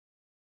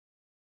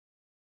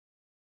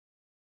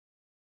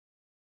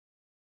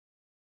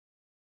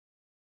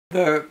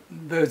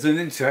There's an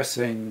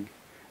interesting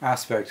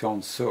aspect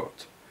on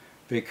soot,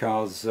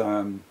 because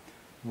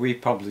we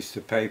published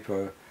a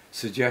paper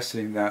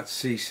suggesting that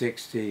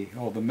C60,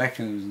 or the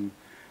mechanism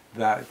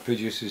that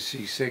produces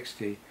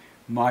C60,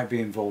 might be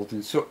involved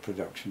in soot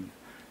production.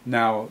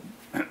 Now,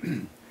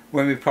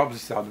 when we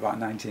published that about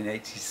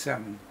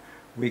 1987,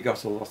 we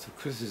got a lot of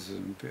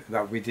criticism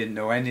that we didn't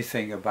know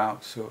anything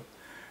about soot.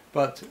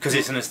 But because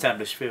it's an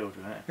established field,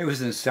 right? It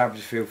was an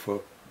established field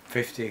for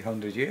 50,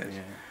 100 years.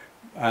 Yeah.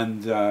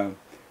 And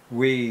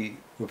we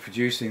were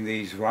producing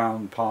these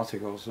round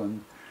particles,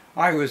 and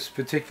I was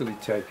particularly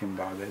taken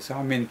by this.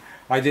 I mean,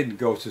 I didn't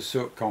go to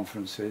soot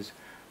conferences,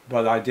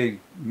 but I did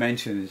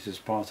mention it as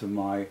part of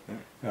my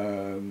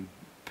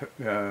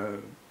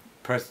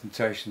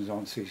presentations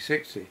on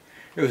C60.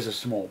 It was a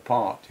small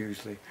part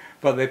usually,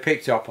 but they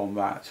picked up on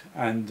that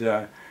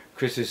and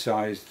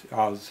criticised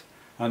us,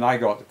 and I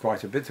got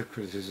quite a bit of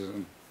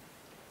criticism.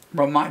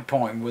 But my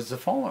point was the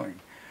following.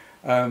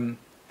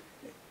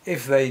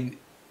 If they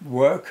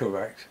were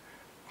correct,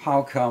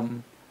 how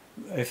come,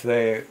 if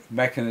their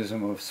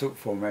mechanism of soot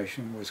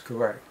formation was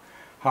correct,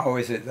 how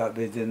is it that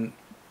they didn't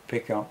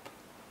pick up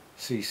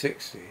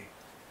C60?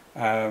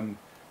 And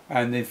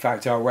in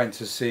fact, I went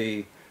to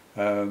see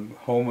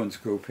Holman's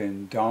group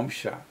in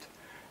Darmstadt,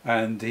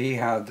 and he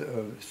had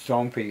a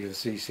strong peak of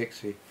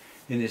C60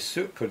 in his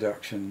soot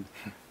production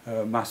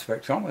mass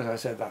spectrometer. I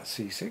said, that's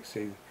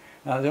C60.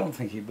 And I don't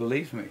think he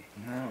believed me.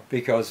 No.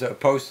 Because a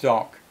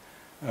postdoc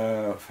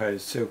of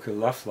his, Silke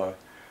Loeffler,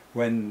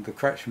 when the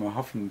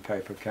Kretschmer-Huffman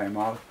paper came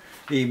out,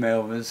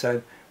 emailed me and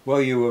said,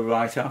 well, you were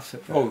right after,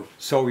 oh,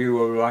 so you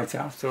were right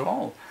after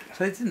all.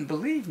 So they didn't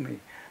believe me.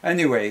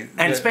 Anyway.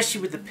 And especially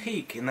with the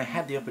peak, and they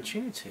had the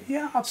opportunity.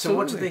 Yeah, absolutely. So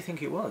what did they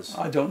think it was?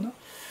 I don't know.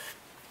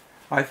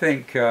 I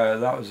think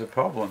that was a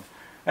problem.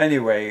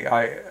 Anyway,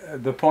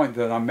 the point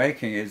that I'm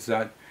making is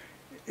that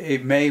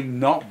it may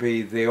not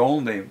be the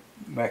only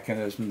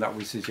mechanism that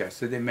we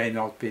suggested. It may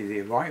not be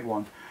the right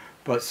one,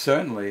 but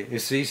certainly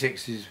if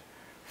C60 is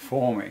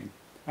forming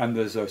and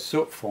there's a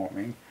soot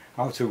forming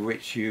out of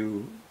which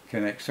you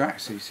can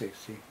extract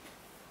C60,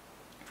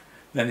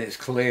 then it's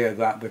clear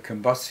that the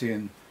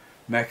combustion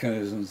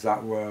mechanisms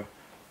that were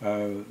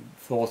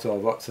thought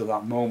of up to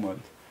that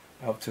moment,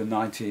 up to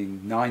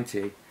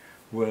 1990,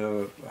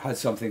 had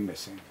something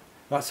missing.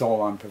 That's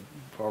all I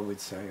would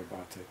say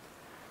about it.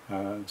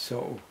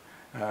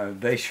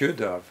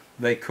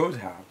 They could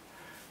have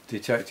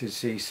detected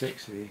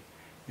C60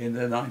 in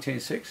the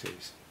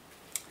 1960s.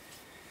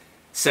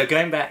 So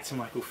going back to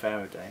Michael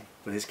Faraday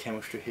with his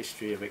chemistry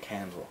history of a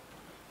candle,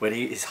 when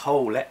his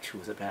whole lecture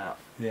was about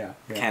the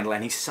candle,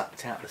 and he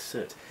sucked out the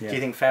soot. Yeah. Do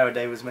you think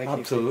Faraday was making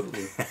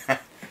Absolutely.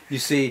 You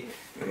see,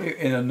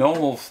 in a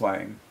normal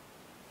flame,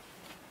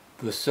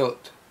 the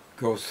soot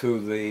goes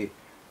through the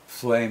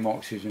flame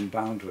oxygen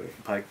boundary.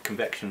 By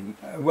convection?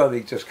 Well,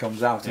 it just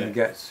comes out and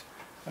gets,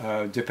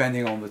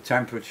 depending on the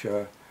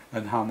temperature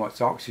and how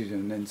much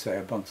oxygen in, say,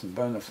 a Bunsen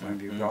burner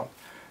flame you've got,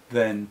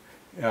 then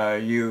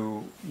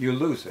you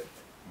lose it.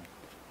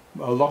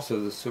 A lot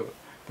of the soot.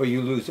 But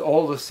you lose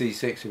all the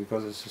C60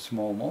 because it's a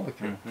small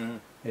molecule.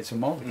 It's a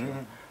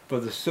molecule.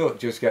 But the soot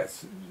just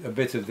gets a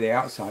bit of the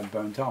outside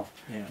burnt off.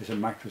 It's a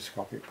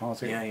macroscopic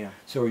particle.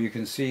 So you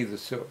can see the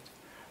soot.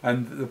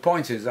 And the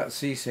point is that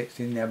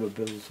C60 never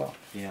builds up.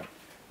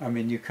 I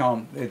mean, you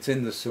can't, it's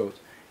in the soot.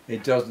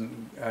 It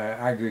doesn't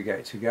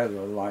aggregate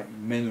together like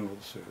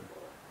minerals do.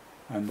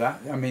 And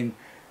that, I mean...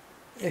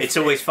 It's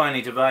always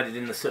finely divided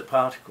in the soot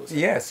particles.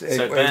 Yes, so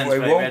it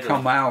won't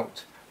come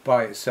out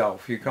by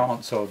itself. You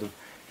can't sort of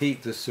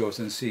heat the soot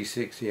and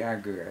C60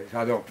 aggregate.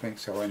 I don't think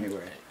so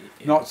anyway.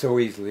 Not so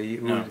easily.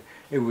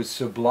 It would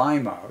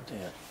sublime out,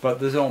 but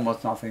there's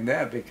almost nothing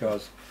there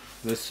because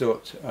the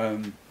soot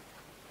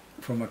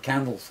from a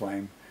candle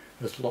flame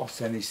has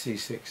lost any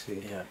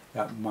C60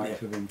 that might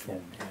have been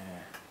formed.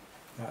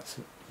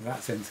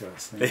 That's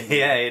interesting.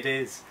 Yeah, it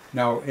is.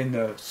 Now in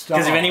the star,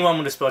 because if anyone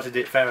would have spotted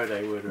it,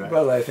 Faraday would, right?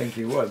 Well, I think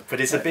he would. But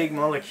it's a big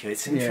molecule.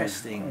 It's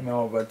interesting. Yeah,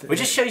 no, but it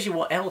just shows you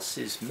what else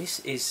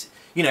is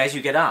you know, as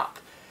you get up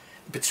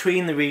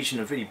between the region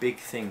of really big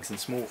things and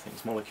small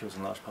things, molecules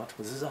and large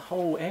particles. There's a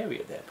whole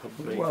area there,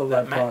 probably. Well,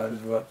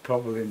 but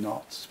probably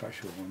not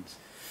special ones.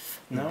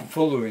 No.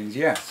 Fullerenes,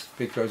 yes,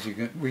 because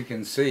we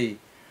can see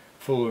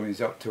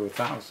fullerenes up to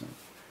 1,000,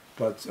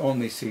 but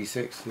only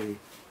C60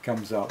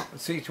 comes up.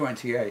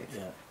 C28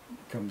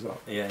 comes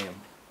up.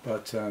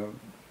 But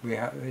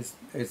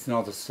it's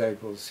not as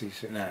stable as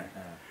C60. No.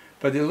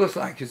 But it looks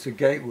like it's a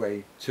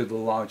gateway to the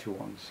larger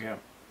ones.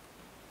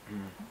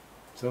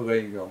 So there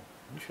you go.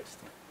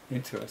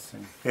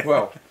 Interesting.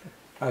 Well,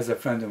 as a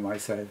friend of mine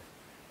said,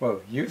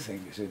 well, you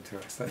think it's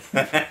interesting.